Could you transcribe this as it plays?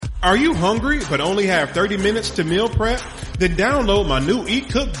Are you hungry but only have 30 minutes to meal prep? Then download my new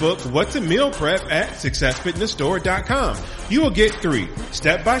e-cookbook, What's a Meal Prep, at successfitnessstore.com. You will get 3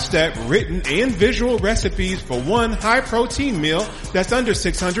 step-by-step written and visual recipes for one high-protein meal that's under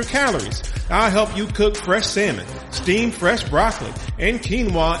 600 calories. I'll help you cook fresh salmon, steam fresh broccoli, and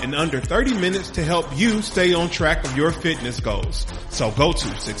quinoa in under 30 minutes to help you stay on track of your fitness goals. So go to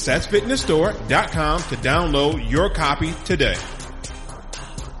successfitnessstore.com to download your copy today.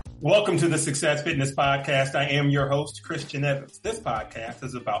 Welcome to the Success Fitness Podcast. I am your host, Christian Evans. This podcast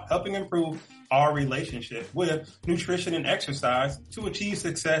is about helping improve our relationship with nutrition and exercise to achieve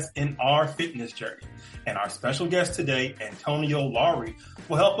success in our fitness journey. And our special guest today, Antonio Lowery,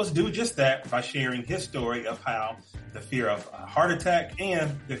 will help us do just that by sharing his story of how the fear of a heart attack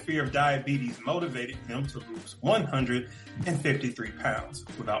and the fear of diabetes motivated him to lose 153 pounds.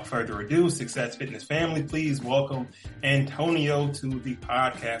 Without further ado, Success Fitness family, please welcome Antonio to the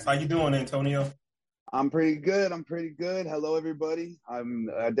podcast. How you doing, Antonio? I'm pretty good. Hello, everybody. I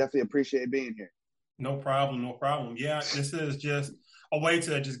definitely appreciate being here. No problem. Yeah, this is just a way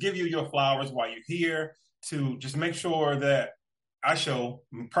to just give you your flowers while you're here, to just make sure that I show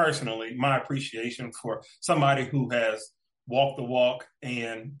personally my appreciation for somebody who has walked the walk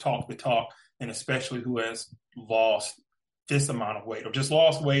and talked the talk, and especially who has lost this amount of weight or just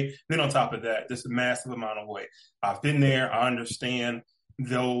lost weight. Then on top of that, this massive amount of weight. I've been there. I understand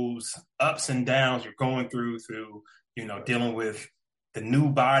those ups and downs you're going through, dealing with the new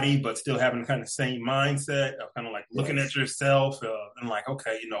body, but still having kind of the same mindset of kind of like looking at yourself and like,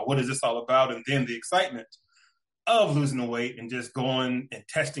 okay, what is this all about? And then the excitement of losing the weight and just going and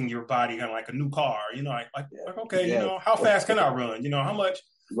testing your body kind of like a new car, how fast can I run? How much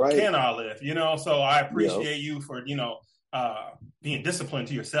can I lift? So I appreciate you for, being disciplined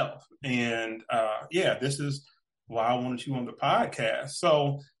to yourself. And this is why I wanted you on the podcast.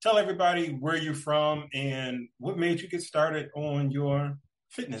 So tell everybody where you're from and what made you get started on your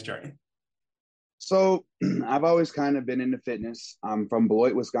fitness journey. So I've always kind of been into fitness. I'm from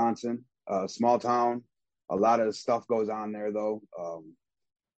Beloit, Wisconsin, a small town. A lot of stuff goes on there, though.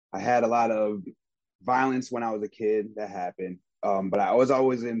 I had a lot of violence when I was a kid that happened. But I was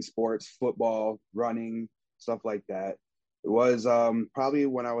always in sports, football, running, stuff like that. It was probably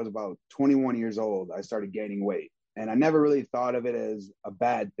when I was about 21 years old, I started gaining weight. And I never really thought of it as a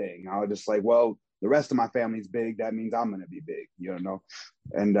bad thing. I was just like, well, the rest of my family's big. That means I'm going to be big,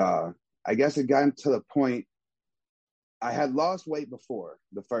 And I guess it got to the point, I had lost weight before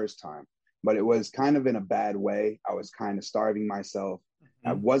the first time, but it was kind of in a bad way. I was kind of starving myself.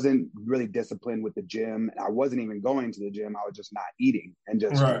 I wasn't really disciplined with the gym. I wasn't even going to the gym. I was just not eating and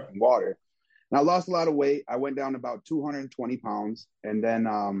just drinking water. And I lost a lot of weight. I went down about 220 pounds. And then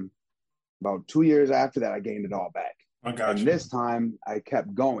about 2 years after that, I gained it all back. And this time I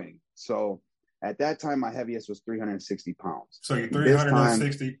kept going. So at that time, my heaviest was 360 pounds. So you're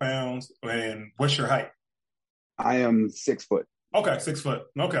 360 pounds. And what's your height? I am 6 foot. Okay, 6 foot.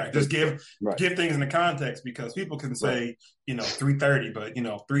 Okay, just give things in the context, because people can say, 330, but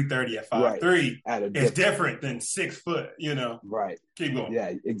 330 at 5'3" is different than 6 foot. Right. Keep going.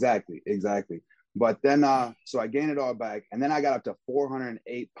 Yeah, exactly. But then, so I gained it all back, and then I got up to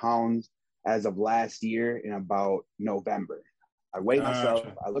 408 pounds as of last year in about November. I weighed myself.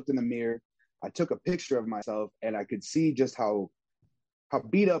 I looked in the mirror. I took a picture of myself, and I could see just how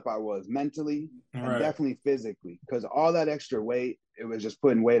beat up I was mentally and definitely physically, because all that extra weight, it was just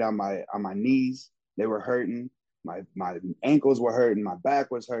putting weight on my knees. They were hurting. My ankles were hurting. My back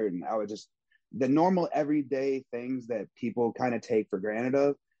was hurting. I was just, the normal everyday things that people kind of take for granted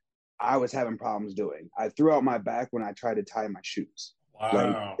of, I was having problems doing. I threw out my back when I tried to tie my shoes.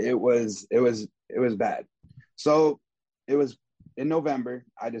 Wow. Like, it was bad. So it was in November,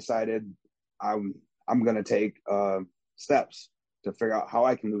 I decided I'm going to take steps to figure out how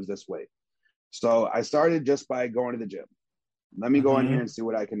I can lose this weight. So I started just by going to the gym. Let me go in here and see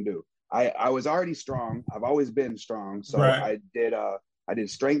what I can do. I was already strong. I've always been strong. So I did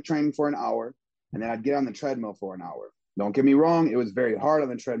strength training for an hour, and then I'd get on the treadmill for an hour. Don't get me wrong, it was very hard on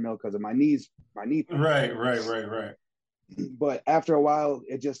the treadmill because of my knee. Right. But after a while,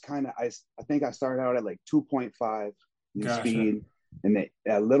 it just kind of, I think I started out at like 2.5 speed, and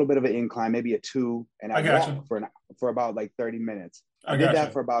a little bit of an incline, maybe a 2, and I walked for about like 30 minutes. I did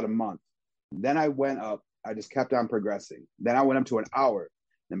that for about a month. Then I went up. I just kept on progressing. Then I went up to an hour.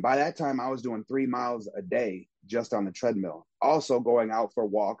 And by that time, I was doing 3 miles a day just on the treadmill. Also going out for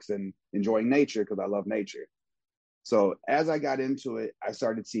walks and enjoying nature because I love nature. So as I got into it, I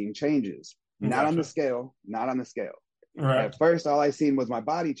started seeing changes. Not on the scale. Right. At first, all I seen was my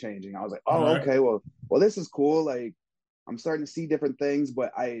body changing. I was like, okay, well, this is cool. Like, I'm starting to see different things,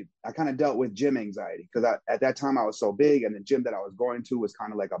 but I kind of dealt with gym anxiety because at that time I was so big, and the gym that I was going to was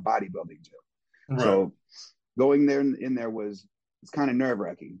kind of like a bodybuilding gym. Right. So going there in there was it's kind of nerve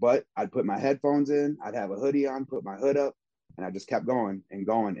wracking. But I'd put my headphones in, I'd have a hoodie on, put my hood up, and I just kept going and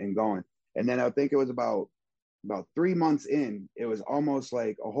going and going. And then I think it was about 3 months in, it was almost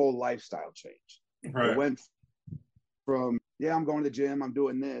like a whole lifestyle change. It Right. went from yeah, I'm going to the gym, I'm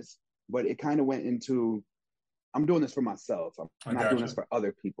doing this, but it kind of went into I'm doing this for myself. I'm I not doing got this you. for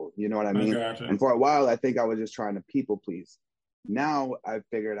other people. You know what I I mean? got you. And for a while, I think I was just trying to people please. Now I've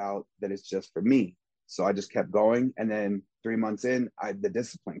figured out that it's just for me. So I just kept going. And then 3 months in, the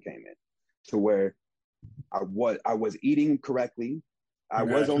discipline came in to where I was eating correctly. I I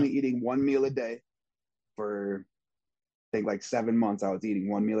was got you. only eating one meal a day for I think like 7 months. I was eating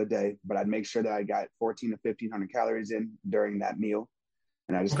one meal a day, but I'd make sure that I got 14 to 1500 calories in during that meal.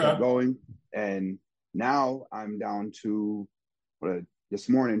 And I just kept Okay. going. And now I'm down to this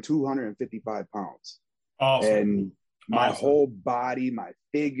morning 255 pounds, Awesome. and my Awesome. whole body, my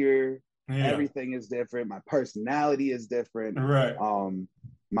figure, Yeah. everything is different. My personality is different. Right.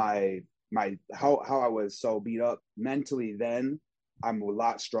 My how I was so beat up mentally then, I'm a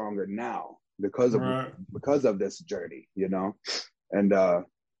lot stronger now Right. because of this journey, you know. And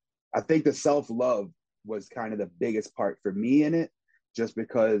I think the self love was kind of the biggest part for me in it, just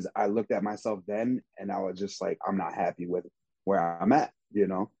because I looked at myself then and I was just like, I'm not happy with where I'm at, you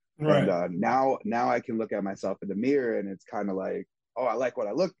know. And Right. now I can look at myself in the mirror and it's kind of like, oh, I like what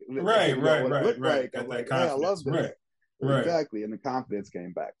I look, Right. you know, Right. what I Right. look Right. like. Got I'm that like, hey, I confidence. love Right. this. Right. Exactly. And the confidence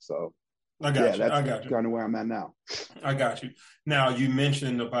came back. So I yeah, got you. that's I got you. kind of where I'm at now. I got you. Now you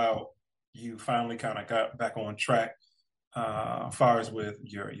mentioned about you finally kind of got back on track as far as with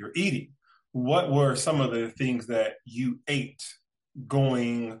your eating. What were some of the things that you ate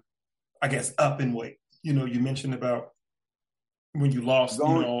going, I guess, up in weight? You mentioned about when you lost,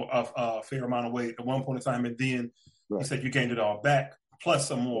 Going a fair amount of weight at one point in time, and then you right. said you gained it all back plus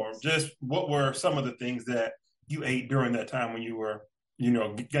some more. Yes. Just what were some of the things that you ate during that time when you were,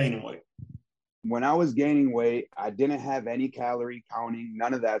 gaining weight? When I was gaining weight, I didn't have any calorie counting,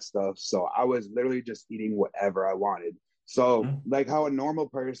 none of that stuff. So I was literally just eating whatever I wanted. So, Mm-hmm. like how a normal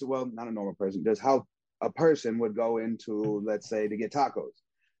person, well, not a normal person, just how a person would go into, let's say, to get tacos.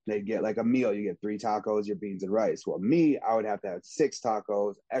 They get like a meal, you get 3 tacos, your beans and rice. Well, me, I would have to have 6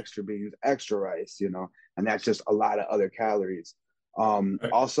 tacos, extra beans, extra rice, you know, and that's just a lot of other calories. Right,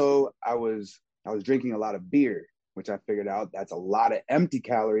 Also, I was drinking a lot of beer, which I figured out that's a lot of empty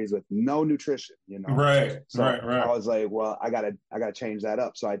calories with no nutrition, you know. right, So right, I right. was like, well, I gotta change that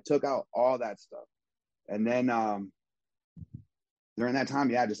up. So I took out all that stuff. And then during that time,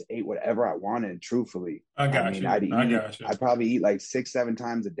 yeah, I just ate whatever I wanted, truthfully. I I got mean, you. I got you. I'd probably eat like 6, 7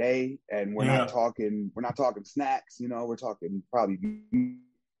 times a day. And Yeah, we're not talking snacks, you know, we're talking probably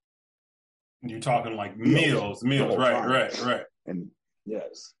you're talking like meals the meals. whole Right, time. right, right, And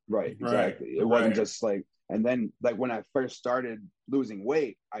yes, right, right, exactly. It wasn't right, just like, and then like when I first started losing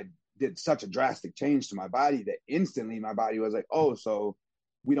weight, I did such a drastic change to my body that instantly my body was like, oh, so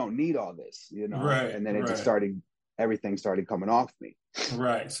we don't need all this, you know? right, And then right, everything started coming off me.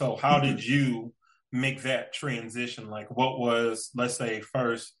 right. So, how did you make that transition? Like, what was, let's say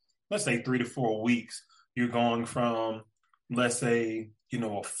 3 to 4 weeks, you're going from, let's say,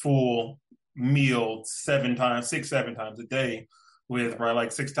 a full meal 7 times, 6, 7 times a day with Right, right,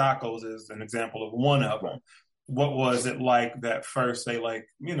 like 6 tacos is an example of one of them. right. What was it like that first, say, like,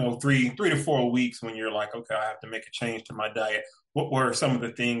 3 to 4 weeks when you're like, okay, I have to make a change to my diet? What were some of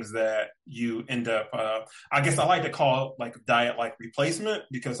the things that you end up, I guess I like to call like diet like replacement,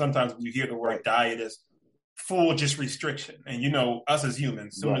 because sometimes when you hear the word Right, diet is full just restriction. And us as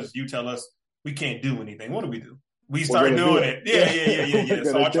humans, as soon right. as you tell us we can't do anything, what do? We We're start gonna do doing it. it. Yeah, Yeah, yeah, yeah, yeah, we're yeah.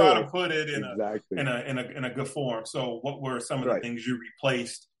 So gonna I do try to it. put it Exactly. in a good form. So what were some of the Right. things you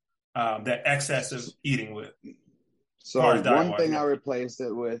replaced that excessive eating with, as So far as diet wise? Yeah. one thing I replaced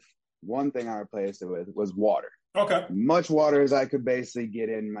it with was water. Okay. Much water as I could basically get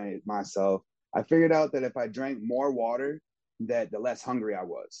in myself. I figured out that if I drank more water, that the less hungry I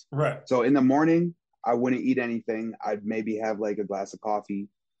was. Right. So in the morning, I wouldn't eat anything. I'd maybe have like a glass of coffee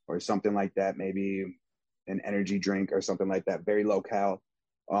or something like that, maybe an energy drink or something like that, very low cal.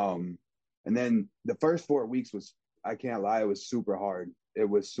 Um, and then the first 4 weeks was, I can't lie, it was super hard. It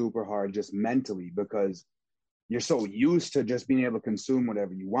was super hard just mentally because you're so used to just being able to consume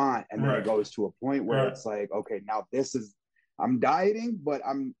whatever you want, and then it Right. goes to a point where Right. it's like, okay, now this is I'm dieting, but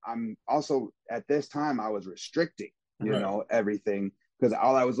I'm also at this time I was restricting, you Right. know, everything, because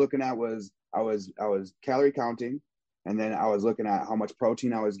all I was looking at was I was calorie counting, and then I was looking at how much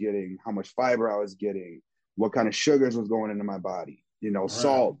protein I was getting, how much fiber I was getting, what kind of sugars was going into my body, Right.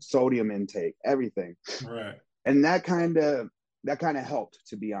 salt, sodium intake, everything. Right. And that kind of helped,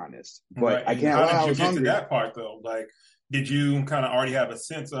 to be honest. But Right. I And can't how lie, did I you was get to hungry. that part though? Like, did you kind of already have a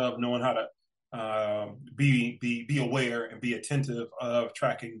sense of knowing how to be aware and be attentive of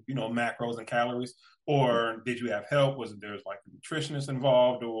tracking, macros and calories, or did you have help? Was it there's like a nutritionist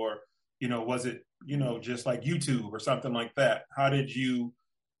involved, or was it just like YouTube or something like that? How did you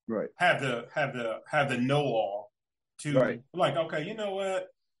Right. have the know all Right. to like, okay, you know what?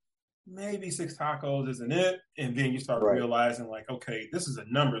 Maybe six tacos isn't it. And then you start Right. realizing, like, okay, this is a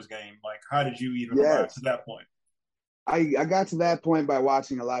numbers game. Like, how did you even arrive to Yes. that point? I got to that point by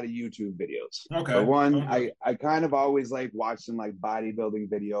watching a lot of YouTube videos. For Okay. one, Okay. I kind of always like watching like bodybuilding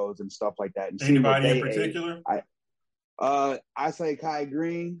videos and stuff like that and seeing what Anybody in they ate. particular? I say Kai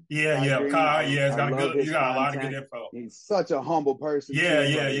Green. Yeah, Kai yeah. Green. Kai, I yeah, it's I got a love good, you his got a lot of good content. info. He's such a humble person Yeah, too.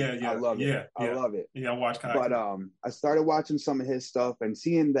 yeah, Like yeah, I yeah, love it. yeah, I yeah. love it. Yeah, I watch Kai But too. I started watching some of his stuff and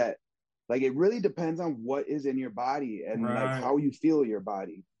seeing that like it really depends on what is in your body and like Right, how you feel your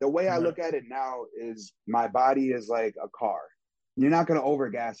body. The way I right. look at it now is my body is like a car. You're not going to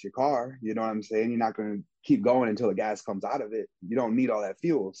overgas your car. You know what I'm saying? You're not going to keep going until the gas comes out of it. You don't need all that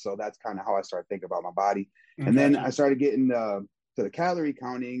fuel. So that's kind of how I started thinking about my body. And then I Gotcha. started getting to the calorie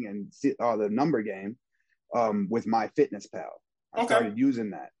counting and the number game with my fitness pal. I Okay. started using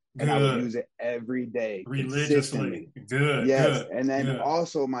that and I would Good. use it every day Religiously. consistently. Good, Yes. good, And then good.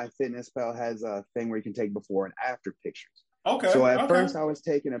 also my fitness pal has a thing where you can take before and after pictures. So Okay, at okay. first I was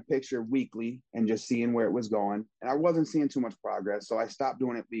taking a picture weekly and just seeing where it was going. And I wasn't seeing too much progress. So I stopped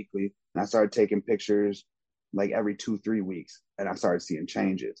doing it weekly and I started taking pictures like every 2, 3 weeks. And I started seeing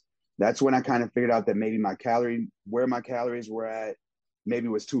changes. That's when I kind of figured out that maybe where my calories were at, maybe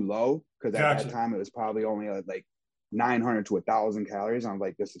was too low. Cause at that Gotcha. time it was probably only like 900 to 1,000 calories. I'm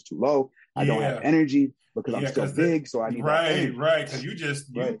like, this is too low. I don't have Yeah. energy because I'm Yeah, still because the big. So I need that right, energy. right. Because you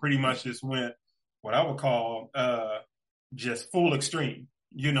Right. pretty much just went what I would call just full extreme.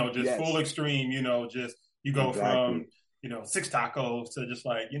 Just full Yes, extreme. Just you go from exactly. six tacos to just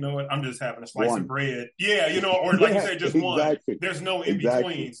like what, I'm just having a slice of One. bread. Yeah, or like you Yeah, said, just one. exactly. There's no in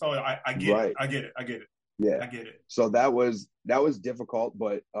Exactly. between. So I get it. Right. I get it. I get it. Yeah. I get it. So that was difficult,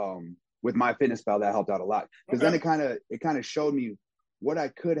 but with my fitness pal that helped out a lot because then Okay. it kind of showed me what I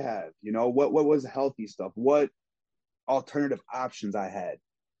could have, what was healthy stuff, what alternative options I had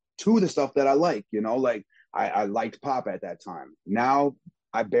to the stuff that I like, like I liked pop at that time. Now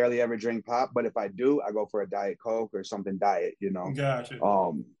I barely ever drink pop, but if I do, I go for a Diet Coke or something diet. Gotcha.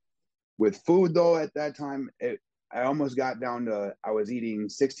 Um, with food though, at that time, I almost got down to I was eating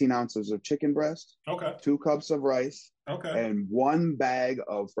 16 ounces of chicken breast, Okay. 2 cups of rice, Okay. and one bag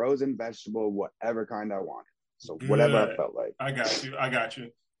of frozen vegetable, whatever kind I wanted. So whatever I Good. felt like. I got you. I got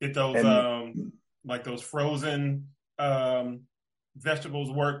you. Get those And like those frozen vegetables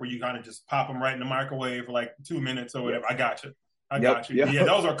work where you kind of just pop them right in the microwave for like 2 minutes or whatever. yes, I got you. I yep, got you. yep. Yeah,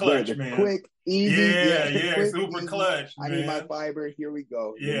 those are clutch, The man. quick, easy, Yeah, yeah, the yeah, quick, super easy. clutch, I need my man. fiber. Here we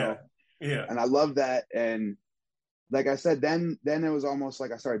go. Yeah, yeah. And I love that. And like I said, then it was almost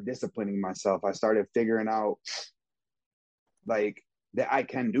like I started disciplining myself. I started figuring out like that I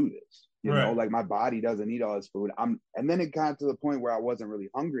can do this. Right, Like my body doesn't need all this food. And then it got to the point where I wasn't really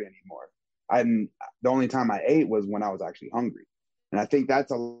hungry anymore. And the only time I ate was when I was actually hungry. And I think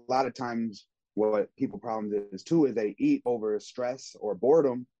that's a lot of times what people problems is too, is they eat over stress or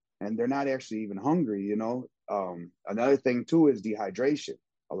boredom and they're not actually even hungry. Another thing too is dehydration.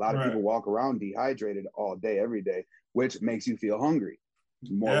 A lot of right. people walk around dehydrated all day, every day, which makes you feel hungry.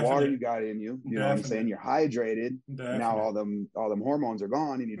 More water you Definite, got in you, you know what I'm saying? definite, You're hydrated. Now definite. all them hormones are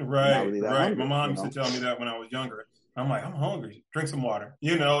gone and you're not Right, really that right. My hungry, mom used to tell me that when I was younger. I'm like, I'm hungry. Drink some water,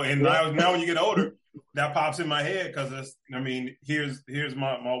 And Yeah. now when you get older, that pops in my head because it's. I mean, here's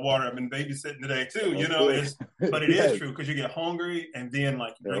my water. I've been babysitting today too. Okay. But it is Yes. true because you get hungry and then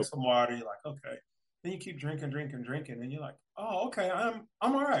like you drink Yep. some water. You're like, okay. Then you keep drinking, and you're like, oh, okay, I'm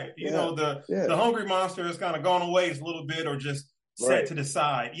all right. Yeah. The Yeah. hungry monster has kind of gone away a little bit, or just set Right. to the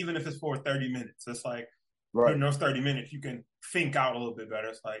side, even if it's for 30 minutes. It's like Right. during those 30 minutes, you can think out a little bit better.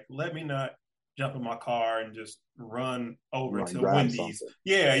 It's like, let me not jump in my car and just run over Run, to grab Wendy's. something.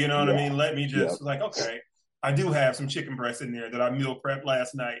 Yeah, you know what I Yeah. mean? Let me Yep. just, like, okay, I do have some chicken breast in there that I meal prepped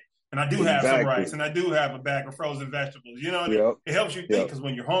last night. And I do have some rice Exactly. and I do have a bag of frozen vegetables. And Yep. it helps you think Yep. because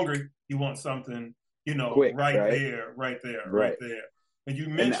when you're hungry, you want something, Quick, right right? there, right there, right Right. there. And you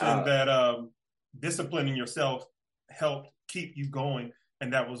And mentioned that disciplining yourself helped keep you going.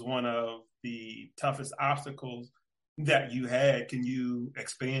 And that was one of the toughest obstacles that you had. Can you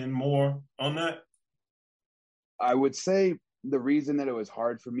expand more on that? I would say the reason that it was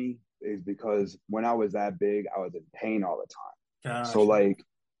hard for me is because when I was that big, I was in pain all the time. So Gotcha. like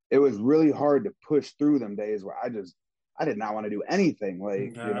it was really hard to push through them days where I did not want to do anything.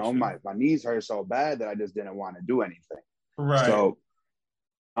 Like, Gotcha. my knees hurt so bad that I just didn't want to do anything. Right. So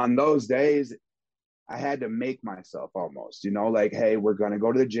on those days, I had to make myself almost, like, hey, we're going to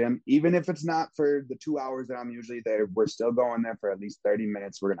go to the gym. Even if it's not for the 2 hours that I'm usually there, we're still going there for at least 30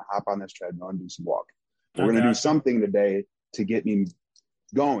 minutes. We're going to hop on this treadmill and do some walking. I We're going to do gotcha. something today to get me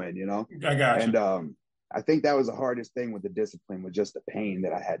going. I gotcha. And I think that was the hardest thing with the discipline was just the pain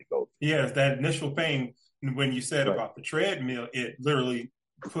that I had to go Yes, that initial pain when you said through. Right, about the treadmill, it literally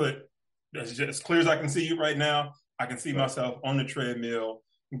put as clear as I can see you right now. I can see right, myself on the treadmill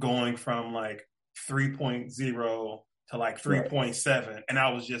going from like 3.0 to like right. 3.7. And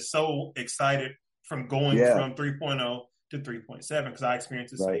I was just so excited from going Yeah, from 3.0 to 3.7 because I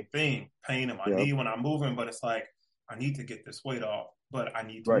experienced the right. same thing, pain in my Yep, knee when I'm moving, but it's like, I need to get this weight off, but I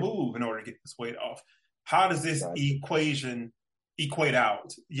need to right. move in order to get this weight off. How does this Gotcha. equation equate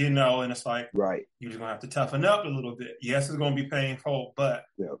out, and it's like, Right. you're just gonna have to toughen up a little bit. Yes, it's gonna be painful, but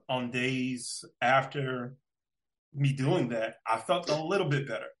Yep. on days after me doing that, I felt a little bit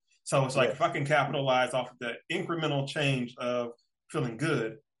better. So it's like Yeah. if I can capitalize off of that incremental change of feeling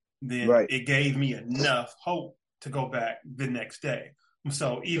good, then Right. it gave me enough hope to go back the next day.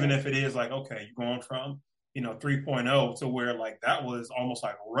 So even if Gotcha. it is like, okay, you're going from, 3.0 to where like that was almost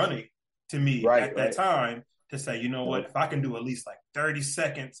like running to me Right. at that Right. time to say, you know what, Yep. if I can do at least like 30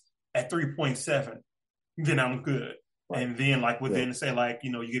 seconds at 3.7, then I'm good. Right. And then like Yep. within say like,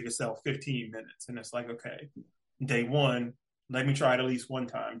 you give yourself 15 minutes and it's like, okay, day one, let me try it at least one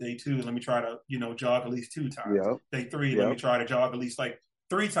time. Day two, let me try to, jog at least two times. Yep. Day three, let me Yep. try to jog at least like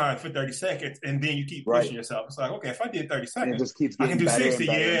three times for 30 seconds. And then you keep Right. pushing yourself. It's like, okay, if I did 30 And it seconds, just keeps I can getting do better 60. and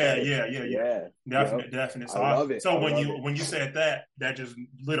better and Yeah, better. yeah, yeah, yeah. Yeah. Yep. Definite, definite. I So love it. so I when love you it. when you said that, that just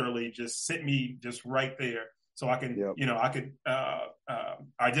literally just sent me just right there. So I can, Yep. I could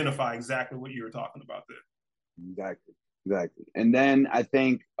identify exactly what you were talking about there. Exactly. Exactly. And then I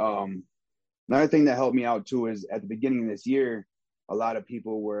think another thing that helped me out too is at the beginning of this year, a lot of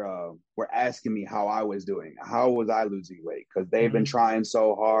people were asking me how I was doing. How was I losing weight? Because they've been Mm-hmm. trying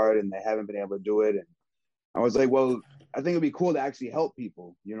so hard and they haven't been able to do it. And I was like, well, I think it'd be cool to actually help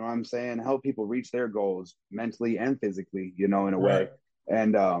people. You know what I'm saying? Help people reach their goals mentally and physically. In a Right. way.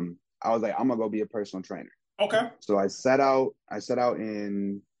 And I was like, I'm gonna go be a personal trainer. Okay. So I set out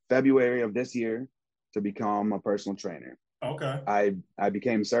in February of this year to become a personal trainer. Okay. I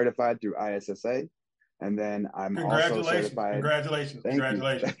became certified through ISSA, and then I'm also Congratulations. certified. Congratulations. Thank you,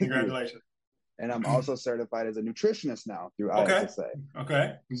 Congratulations. thank you. Congratulations. And I'm also certified as a nutritionist now through Okay. ISSA.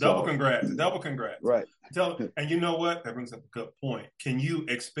 Okay. Double So, congrats. Double congrats. right, And you know what? That brings up a good point. Can you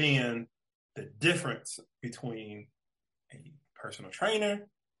expand the difference between a personal trainer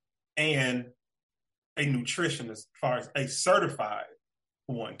and a nutritionist as far as a certified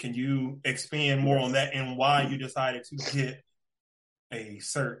one? Can you expand more on yes. that and why you decided to get a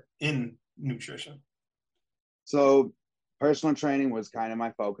cert in nutrition? So, personal training was kind of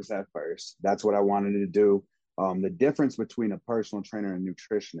my focus at first. That's what I wanted to do. The difference between a personal trainer and a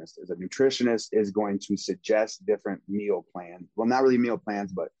nutritionist is a nutritionist is going to suggest different meal plans. Well, not really meal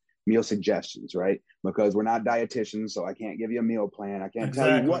plans, but meal suggestions, right? Because we're not dietitians, so I can't give you a meal plan. I can't tell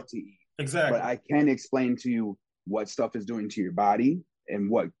you Exactly. what to eat, but Exactly. I can explain to you what stuff is doing to your body and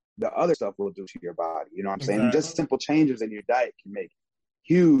what the other stuff will do to your body. You know what I'm saying? And Exactly. just simple changes in your diet can make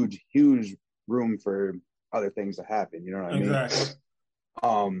huge, huge room for other things to happen. You know what I mean? Exactly.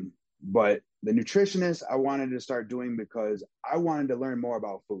 But the nutritionist I wanted to start doing because I wanted to learn more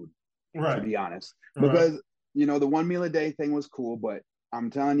about food, to Right. be honest. Right. Because, the 1 meal a day thing was cool, but I'm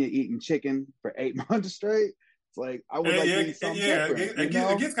telling you, eating chicken for 8 months straight, it's like I would like to eat something different,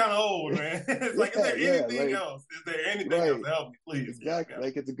 It gets kind of old, man. It's like, is Yeah, there yeah, anything like else? Is there anything else right. to help me, please? Yeah, I Exactly. got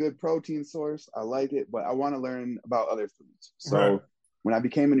Like it's a good protein source. I like it, but I want to learn about other foods. you. Right. So when I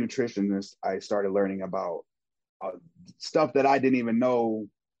became a nutritionist, I started learning about stuff that I didn't even know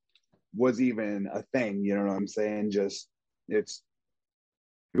was even a thing. You know what I'm saying? Just it's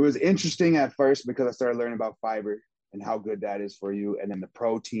it was interesting at first because I started learning about fiber and how good that is for you, and then the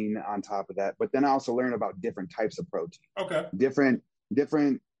protein on top of that. But then I also learned about different types of protein, Okay. different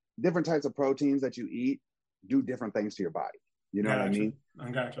different different types of proteins that you eat do different things to your body. You know what I Gotcha. mean?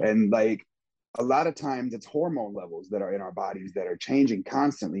 I gotcha. And like a lot of times it's hormone levels that are in our bodies that are changing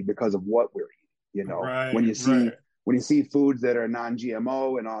constantly because of what we're eating. When Right. you see Right. foods that are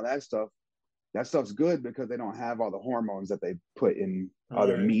non-GMO and all that stuff's good because they don't have all the hormones that they put in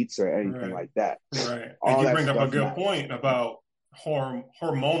other Right. meats or anything Right. like that. Right. And All you that bring up a stuff good matters. point about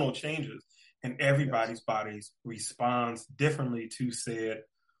hormonal changes, and Yes. everybody's bodies responds differently to said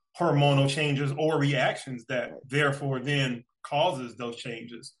hormonal changes or reactions that therefore then causes those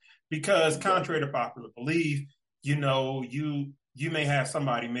changes. Because contrary to popular belief, you know, you may have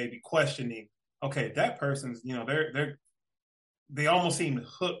somebody maybe questioning, okay, that person's, you know, they almost seem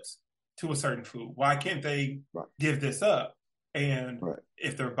hooked to a certain food. Why can't they give this up? And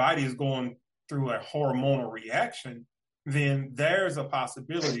if their body is going through a hormonal reaction, then there's a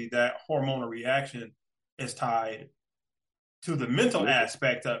possibility that hormonal reaction is tied to the mental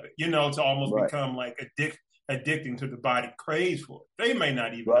aspect of it, you know, to almost become like addicting to the body craves for it. They may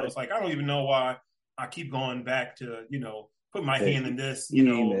not even know. It's like, I don't even know why I keep going back to, you know, put my hand in this, you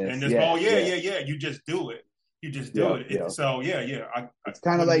know, and this, you just do it. You just do it. So, it's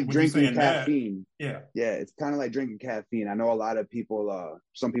kind of like drinking caffeine. It's kind of like drinking caffeine. I know a lot of people,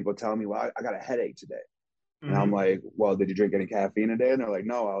 some people tell me, well, I got a headache today. And I'm like, well, did you drink any caffeine today? And they're like,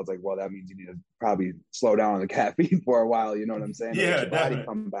 no. I was like, well, that means you need to probably slow down on the caffeine for a while. You know what I'm saying? Yeah, let your body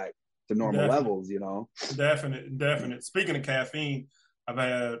come back to normal levels, you know? Definite. Speaking of caffeine, I've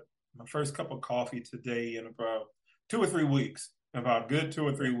had my first cup of coffee today in about 2 or 3 weeks, about good 2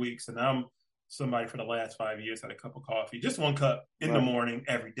 or 3 weeks. And I'm somebody for the last 5 years had a cup of coffee, just 1 cup in the morning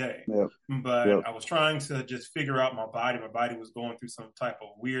every day. But I was trying to just figure out my body. My body was going through some type of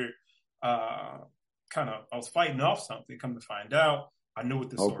weird I was fighting off something. Come to find out, I knew what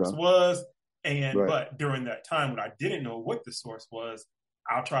the source was. But during that time when I didn't know what the source was,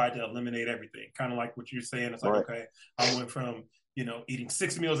 I tried to eliminate everything. Kind of like what you're saying. It's like, okay, I went from, you know, eating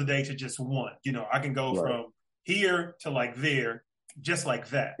 6 meals a day to just 1. You know, I can go from here to like there, just like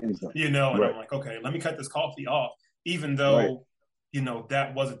that, you know, and I'm like, okay, let me cut this coffee off, even though, you know,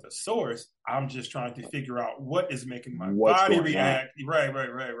 that wasn't the source. I'm just trying to figure out what is making my body react.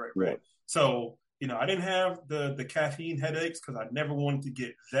 Right. So, you know, I didn't have the caffeine headaches because I never wanted to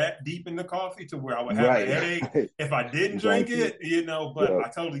get that deep into coffee to where I would have a headache if I didn't drink it, you know, but I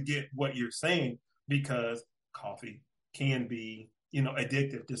totally get what you're saying because coffee can be, you know,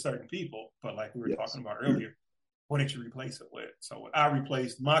 addictive to certain people. But like we were talking about earlier, what did you replace it with? So what I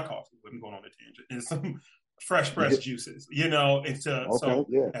replaced my coffee, wasn't going on a tangent, is some fresh pressed juices, you know,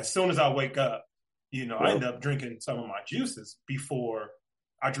 as soon as I wake up, you know, I end up drinking some of my juices before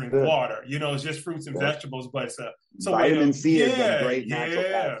I drink water. You know, it's just fruits and vegetables, but it's vitamin C is a great natural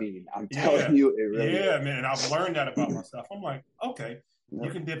caffeine. I'm telling you, it really is. Man. And I've learned that about myself. I'm like, okay,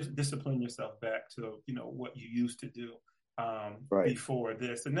 you can discipline yourself back to, you know, what you used to do before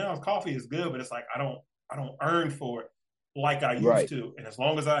this. And now coffee is good, but it's like I don't earn for it like I used to. And as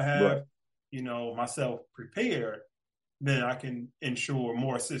long as I have, you know, myself prepared, then I can ensure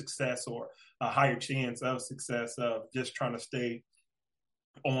more success or a higher chance of success of just trying to stay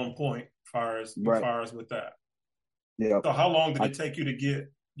on point as far as with that. So how long did it take you to get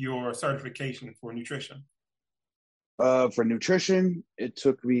your certification for nutrition? For nutrition, it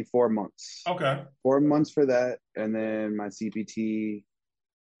took me 4 months. Okay. 4 months for that. And then my CPT, I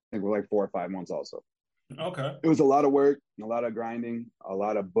think, were like 4 or 5 months also. Okay. It was a lot of work, a lot of grinding, a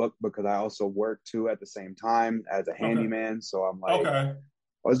lot of book because I also work too at the same time as a handyman. So I'm like, I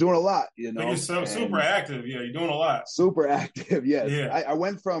was doing a lot, you know. But you're super active. Yeah, you're doing a lot. Super active, yes. Yeah. I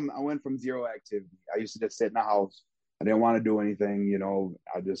went from zero activity. I used to just sit in the house. I didn't want to do anything, you know.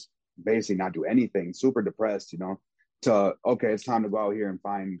 I just basically not do anything. Super depressed, you know. To okay, it's time to go out here and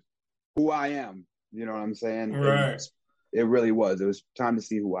find who I am. You know what I'm saying? Right. It really was. It was time to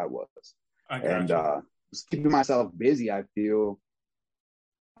see who I was. Just keeping myself busy, I feel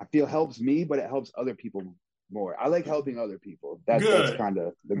helps me, but it helps other people more. I like helping other people. That's kind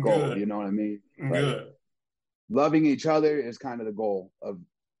of the goal. You know what I mean? Good. Loving each other is kind of the goal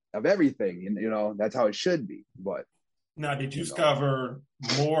of everything. You know, that's how it should be. But now, did you discover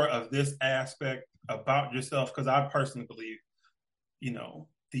more of this aspect about yourself? Because I personally believe, you know,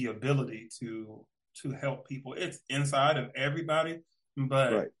 the ability to help people, it's inside of everybody,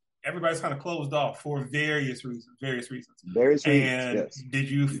 but everybody's kind of closed off for various reasons. And did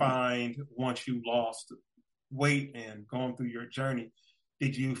you find once you lost weight and going through your journey,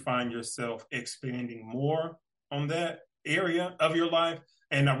 did you find yourself expanding more on that area of your life?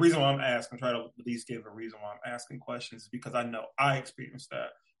 And the reason why I'm asking, try to at least give a reason why I'm asking questions, is because I know I experienced that.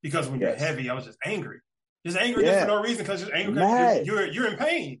 Because when you're heavy, I was just angry just for no reason, because just angry because you're in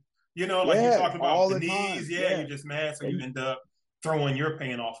pain. You know, like you talked about the knees. You're just mad, so you end up throwing your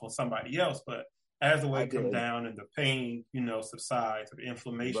pain off on somebody else. But as the weight comes down and the pain, you know, subsides, or the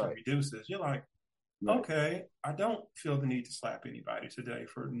inflammation reduces, you're like, okay, I don't feel the need to slap anybody today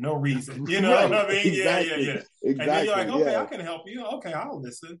for no reason. You know what I mean? Exactly. Yeah. And then you're like, okay, I can help you. Okay, I'll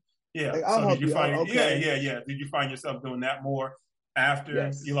listen. Yeah. Like, so did you find Did you find yourself doing that more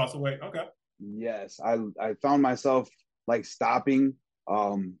after you lost the weight? Okay. Yes. I found myself like stopping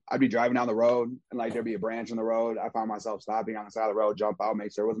I'd be driving down the road and like there'd be a branch on the road. I found myself stopping on the side of the road, jump out,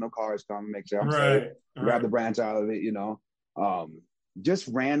 make sure there was no cars coming, make sure I'm safe, grab the branch out of it, just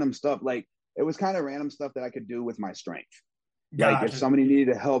random stuff. Like it was kind of random stuff that I could do with my strength. Like if somebody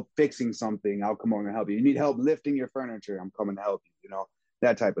needed help fixing something, I'll come over and help you. You need help lifting your furniture, I'm coming to help you,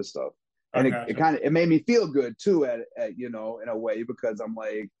 that type of stuff. And it made me feel good too at in a way, because I'm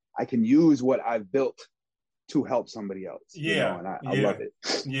like, I can use what I've built to help somebody else. And I love it.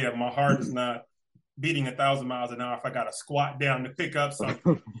 Yeah, my heart is not beating 1,000 miles an hour if I got to squat down to pick up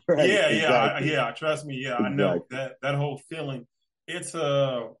something. Right, exactly. Trust me. Yeah, exactly. I know that whole feeling. It's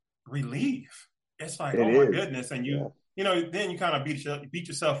a relief. It's like, my goodness, and then you kind of beat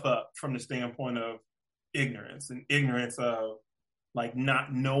yourself up from the standpoint of ignorance of like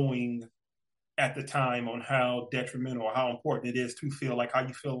not knowing at the time on how detrimental or how important it is to feel like how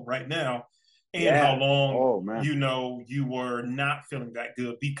you feel right now. And how long, you were not feeling that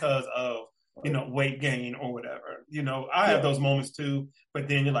good because of, weight gain or whatever. I have those moments too, but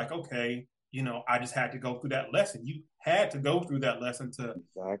then you're like, okay, I just had to go through that lesson. You had to go through that lesson to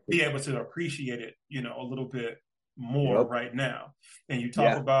be able to appreciate it, a little bit more right now. And you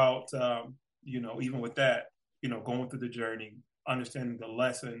talk about, even with that, going through the journey, understanding the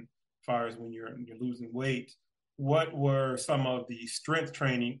lesson as far as when you're losing weight. What were some of the strength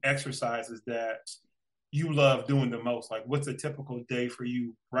training exercises that you love doing the most? Like, what's a typical day for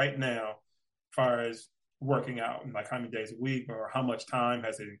you right now, as far as working out? And like, how many days a week, or how much time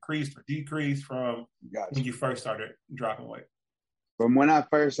has it increased or decreased from when you first started dropping weight? From when I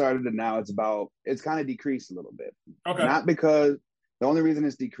first started to now, it's kind of decreased a little bit. Okay. Not because the only reason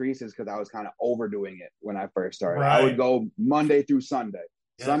it's decreased is because I was kind of overdoing it when I first started. Right. I would go Monday through Sunday.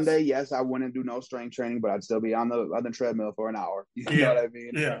 Yes. Sunday, yes, I wouldn't do no strength training, but I'd still be on the treadmill for an hour. You know what I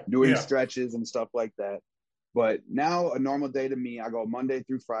mean? Yeah. Doing stretches and stuff like that. But now a normal day to me, I go Monday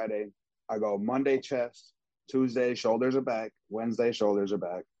through Friday. I go Monday chest, Tuesday shoulders or back, Wednesday shoulders or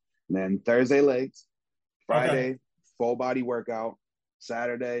back, and then Thursday legs, Friday full body workout,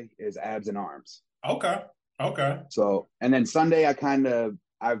 Saturday is abs and arms. Okay. So, and then Sunday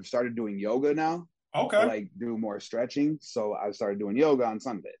I've started doing yoga now. Okay. To like do more stretching. So I started doing yoga on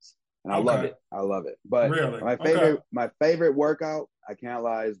Sundays. And I love it. But really? my favorite workout, I can't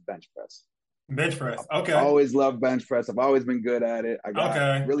lie, is bench press. Bench press. Okay. I always loved bench press. I've always been good at it. I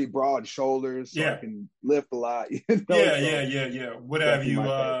got really broad shoulders, so I can lift a lot. Yeah. What have you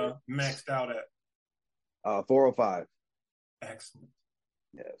maxed out at? 405. Excellent.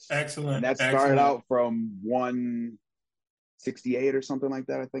 Yes. Excellent. And that started out from 168 or something like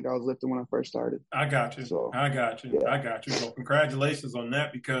that. I think I was lifting when I first started. I got you. So So congratulations on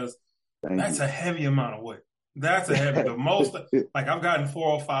that, because that's a heavy amount of weight. That's a heavy. The most, like I've gotten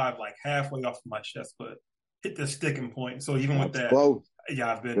 405 like halfway off my chest, but hit the sticking point. So even with that, close.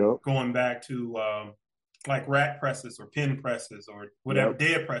 I've been going back to like rack presses or pin presses or whatever,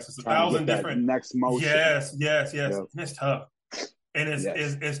 dead presses, 1,000 different next motion. Yes. And it's tough. And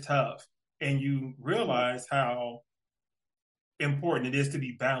it's tough. And you realize how important it is to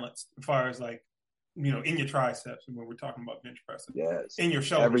be balanced as far as like, in your triceps, and when we're talking about bench pressing. Yes. In your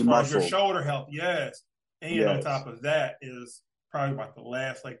shoulders. Every as far muscle. as your shoulder health, yes. And on top of that is probably about the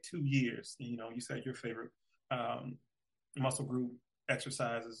last like 2 years. You said your favorite muscle group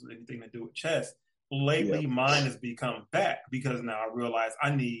exercises, anything to do with chest. Lately, mine has become back, because now I realize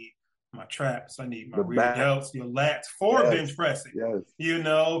I need my traps, I need my rear delts, your lats for bench pressing. Yes.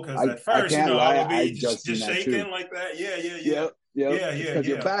 Because at first, I would be just shaking like that. Yeah. Because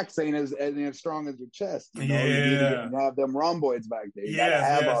your back's ain't as strong as your chest. You need to have them rhomboids back there. You gotta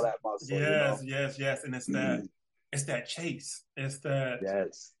have all that muscle. Yes. And it's that chase. It's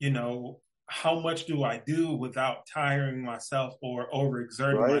that how much do I do without tiring myself or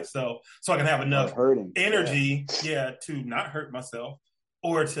overexerting myself, so I can have enough energy, to not hurt myself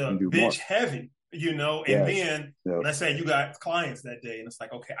or to bench heavy, and then let's say you got clients that day and it's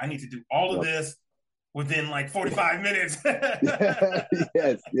like, okay, I need to do all of this within like 45 minutes.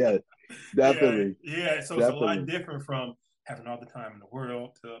 yes, definitely. So it's a lot different from having all the time in the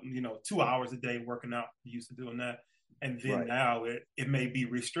world to, 2 hours a day working out, used to doing that. And then now it may be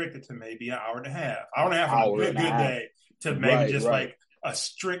restricted to maybe an hour and a half on a good day, to maybe like a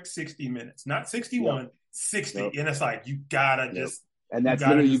strict 60 minutes, not 61, 60. And it's like, you gotta just. And that's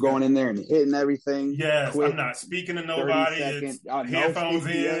literally you going in there and hitting everything. Yes, quick, I'm not speaking to nobody. It's headphones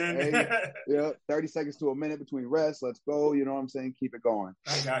in. 30 seconds to a minute between rest. Let's go. You know what I'm saying? Keep it going.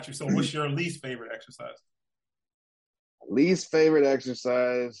 I got you. So what's your least favorite exercise? Least favorite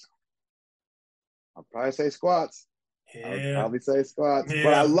exercise? I'll probably say squats. Yeah. I'll probably say squats. Yeah.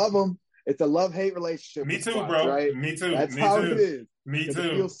 But I love them. It's a love-hate relationship. Me too, squats, bro. Right? Me too. That's Me how too. it is. Me too.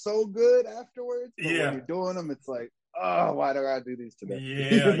 It feels so good afterwards. But Yeah. when you're doing them, it's like, oh, why do I do these today?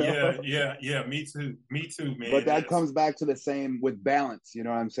 Yeah. Me too, man. But that comes back to the same with balance. You know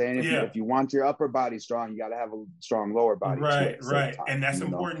what I'm saying? If you want your upper body strong, you got to have a strong lower body. Right. Time, and that's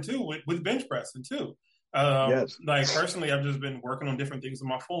important too with bench pressing too. Yes. Like personally, I've just been working on different things in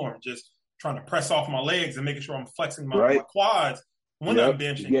my form, just trying to press off my legs and making sure I'm flexing my quads when I'm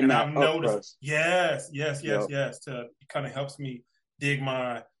benching. And I've noticed, yes, to kind of helps me dig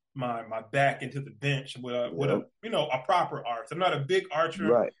my back into the bench with a proper arch. I'm not a big archer.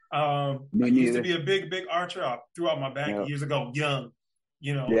 Right. I used to be a big archer. I threw out my back years ago, young.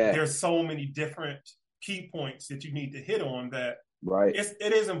 There's so many different key points that you need to hit on that. Right.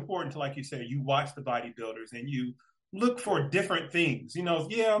 It is important to, like you said, you watch the bodybuilders and you look for different things.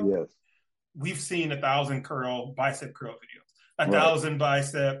 We've seen 1,000 bicep curl videos, 1,000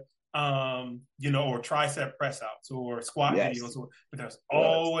 bicep, or tricep press outs or squat videos, but there's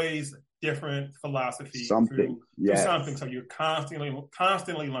always different philosophy through something. So you're constantly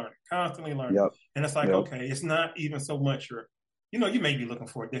learning. Yep. And it's like, okay, it's not even so much you may be looking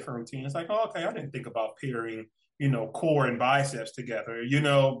for a different routine. It's like, oh, okay, I didn't think about pairing, core and biceps together,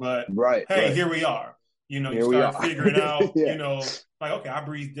 but here we are. You start figuring out, like, okay, I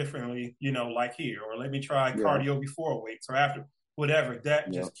breathe differently, like here, or let me try cardio before weights or after, whatever.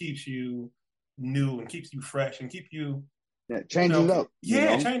 That just keeps you new and keeps you fresh and keep you. It changes it up.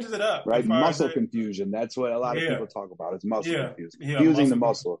 It changes it up. Right. Muscle confusion. That's what a lot of people talk about. It's muscle confusion. Confusing the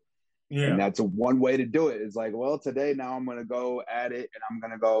muscle. Yeah. And that's one way to do it. It's like, well, today now I'm going to go at it and I'm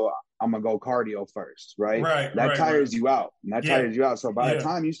going to go cardio first. Right. That tires you out. And that tires you out. So by the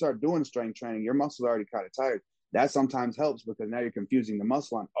time you start doing strength training, your muscles are already kind of tired. That sometimes helps because now you're confusing the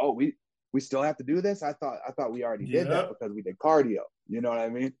muscle on, oh, we still have to do this. I thought we already did that because we did cardio. You know what I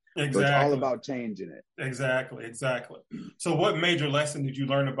mean? Exactly. So it's all about changing it. Exactly. So what major lesson did you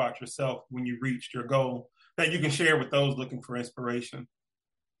learn about yourself when you reached your goal that you can share with those looking for inspiration?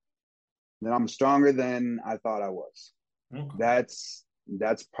 That I'm stronger than I thought I was. Okay.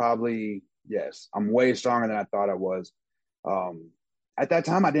 That's probably, yes, I'm way stronger than I thought I was. At that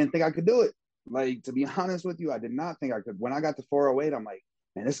time, I didn't think I could do it. Like, to be honest with you, I did not think I could. When I got to 408, I'm like,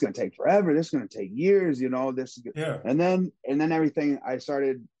 man, this is going to take forever. This is going to take years, this is good. Yeah. And then everything, I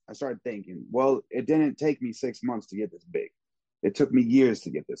started thinking, well, it didn't take me 6 months to get this big. It took me years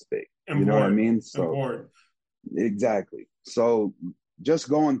to get this big. You know what I mean? So exactly. So just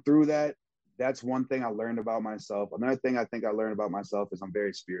going through that, that's one thing I learned about myself. Another thing I think I learned about myself is I'm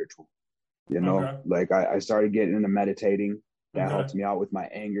very spiritual. Like I started getting into meditating. That helped me out with my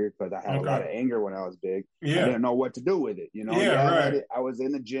anger because I had a lot of anger when I was big. Yeah. I didn't know what to do with it. I was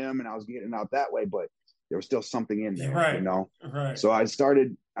in the gym and I was getting out that way, but there was still something in there, Right. So I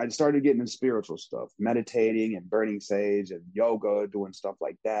started getting into spiritual stuff, meditating and burning sage and yoga, doing stuff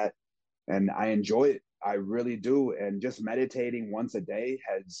like that. And I enjoy it. I really do. And just meditating once a day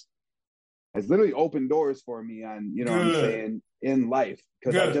has literally opened doors for me on, what I'm saying, in life.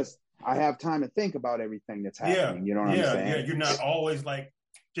 Because I have time to think about everything that's happening. You know what I'm saying? Yeah, you're not always like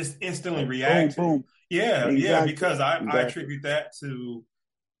just instantly reacting. Boom. Yeah, exactly. Because I attribute that to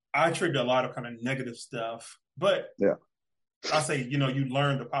a lot of kind of negative stuff. But I say, you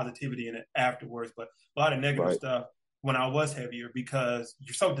learn the positivity in it afterwards, but a lot of negative stuff when I was heavier because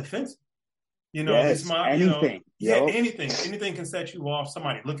you're so defensive. It's my anything. Anything can set you off.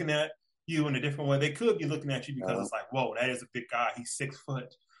 Somebody looking at you in a different way. They could be looking at you because it's like, whoa, that is a big guy. He's 6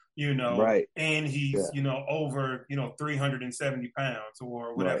 foot. And he's, over, 370 pounds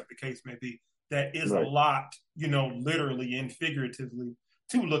or whatever the case may be. That is a lot, literally and figuratively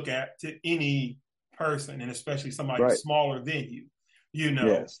to look at to any person, and especially somebody smaller than you,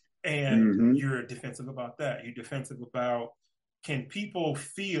 and you're defensive about that. You're defensive about, can people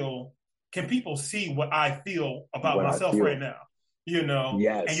see what I feel about myself right now?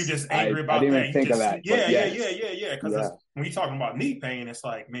 Yes. And you're just angry about I didn't that. Even think of that. Yeah. Because when you're talking about knee pain, it's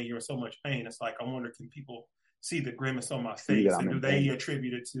like, man, you're in so much pain. It's like, I wonder, can people see the grimace on my face? And do they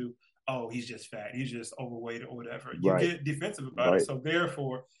attribute it to, oh, he's just fat, he's just overweight or whatever? You get defensive about it. So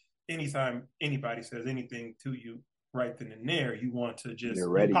therefore, anytime anybody says anything to you right then and there, you want to just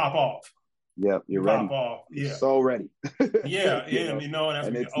pop off. Yep, you're ready. Pop off. Yeah. So ready. And that's when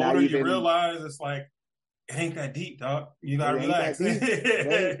you're older, you realize it's like, it ain't that deep, dog. You gotta relax. You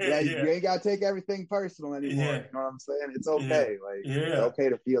ain't gotta take everything personal anymore. You know what I'm saying? It's okay. It's okay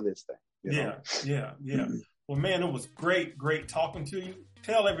to feel this thing. Yeah. Well, man, it was great talking to you.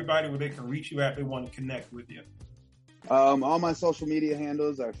 Tell everybody where they can reach you at if they want to connect with you. All my social media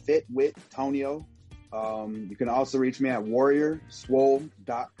handles are Fit with Tonio. You can also reach me at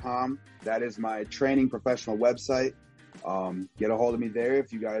warriorswole.com. That is my training professional website. Get a hold of me there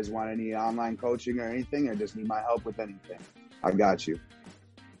if you guys want any online coaching or anything, or just need my help with anything. I got you.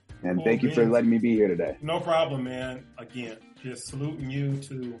 And Cool, thank you for letting me be here today. No problem, man. Again, just saluting you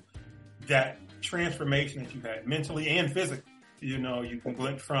to that transformation that you had mentally and physically. You know, you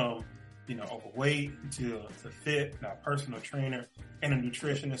went from, you know, overweight to fit, now personal trainer and a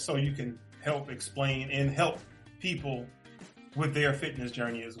nutritionist, so you can help explain and help people with their fitness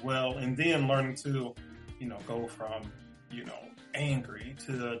journey as well. And then learning to, you know, go from, you know, angry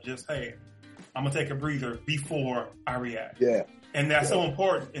to just, hey, I'm going to take a breather before I react. Yeah. And that's so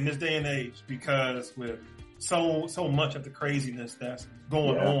important in this day and age, because with so much of the craziness that's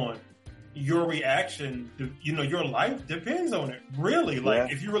going on, your reaction to, you know, your life depends on it. Really,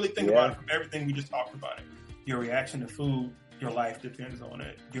 like if you really think about it, from everything we just talked about, your reaction to food, your life depends on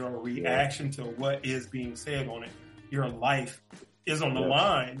it. Your reaction to what is being said on it, your life is on the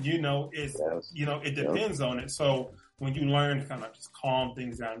line. You know, it's you know, it depends on it. So when you learn to kind of just calm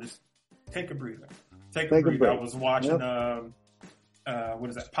things down, just take a breather. Take a breather. I was watching what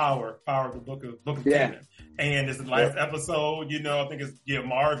is that? Power of the Book of Canon. And it's the last episode, you know, I think it's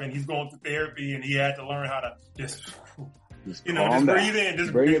Marvin, he's going through therapy and he had to learn how to just you know, just breathe in,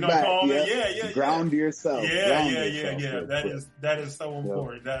 just bring it back. Calm in. Ground yourself. That is so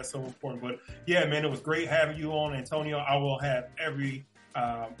important. That is so important. But yeah, man, it was great having you on, Antonio. I will have every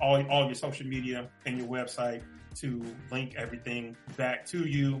all your social media and your website to link everything back to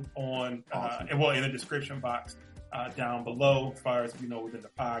you on in the description box down below, as far as, you know, within the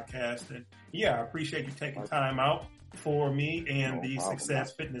podcast. And yeah, I appreciate you taking time out for me and the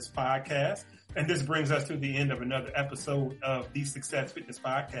Success Fitness Podcast. And this brings us to the end of another episode of the Success Fitness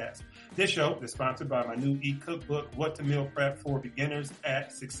Podcast. This show is sponsored by my new e-cookbook, What to Meal Prep for Beginners,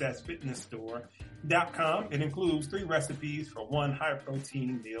 at successfitnessstore.com. It includes 3 recipes for one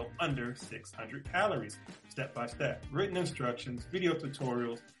high-protein meal under 600 calories, step-by-step, written instructions, video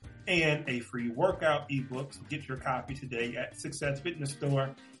tutorials, and a free workout ebook. So get your copy today at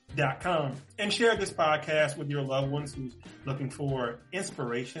successfitnessstore.com. And share this podcast with your loved ones who's looking for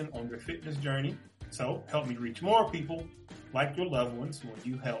inspiration on their fitness journey. So help me reach more people like your loved ones when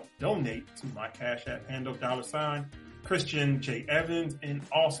you help donate to my Cash App handle $Christian J. Evans. And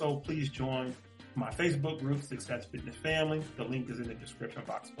also please join my Facebook group, Success Fitness Family. The link is in the description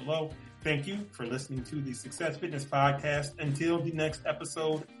box below. Thank you for listening to the Success Fitness Podcast. Until the next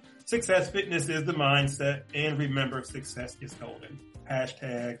episode, Success Fitness is the mindset, and remember, success is golden.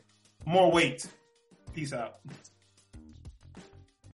 # more weight. Peace out.